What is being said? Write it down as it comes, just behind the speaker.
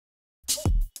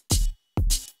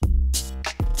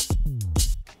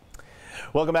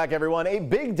Welcome back, everyone. A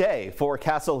big day for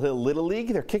Castle Hill Little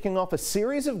League. They're kicking off a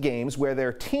series of games where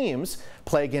their teams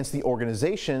play against the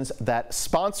organizations that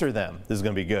sponsor them. This is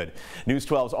going to be good. News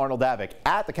 12's Arnold Avick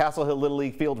at the Castle Hill Little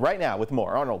League field right now with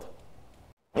more. Arnold.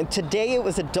 And today it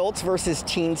was adults versus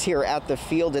teens here at the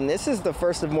field, and this is the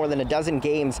first of more than a dozen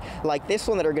games like this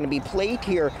one that are going to be played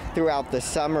here throughout the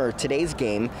summer. Today's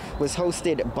game was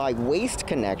hosted by Waste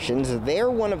Connections. They're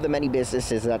one of the many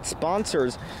businesses that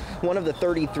sponsors one of the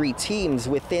 33 teams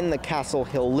within the Castle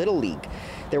Hill Little League.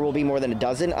 There will be more than a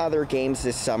dozen other games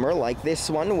this summer like this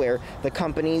one where the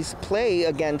companies play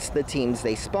against the teams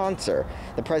they sponsor.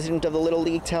 The president of the Little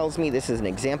League tells me this is an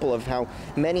example of how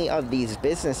many of these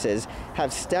businesses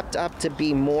have stepped up to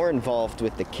be more involved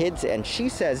with the kids, and she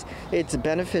says it's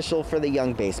beneficial for the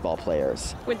young baseball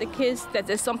players. With the kids, that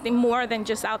there's something more than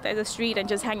just out there the street and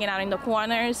just hanging out in the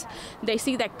corners. They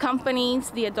see that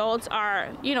companies, the adults are,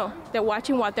 they're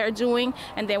watching what they're doing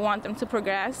and they want them to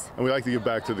progress. And we like to give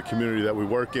back to the community that we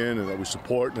work in and that we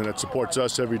support, and that supports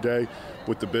us every day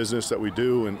with the business that we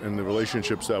do and the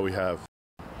relationships that we have.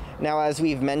 Now, as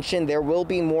we've mentioned, there will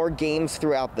be more games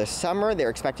throughout the summer.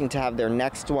 They're expecting to have their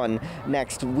next one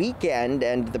next weekend,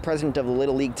 and the president of the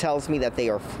Little League tells me that they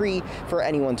are free for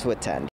anyone to attend.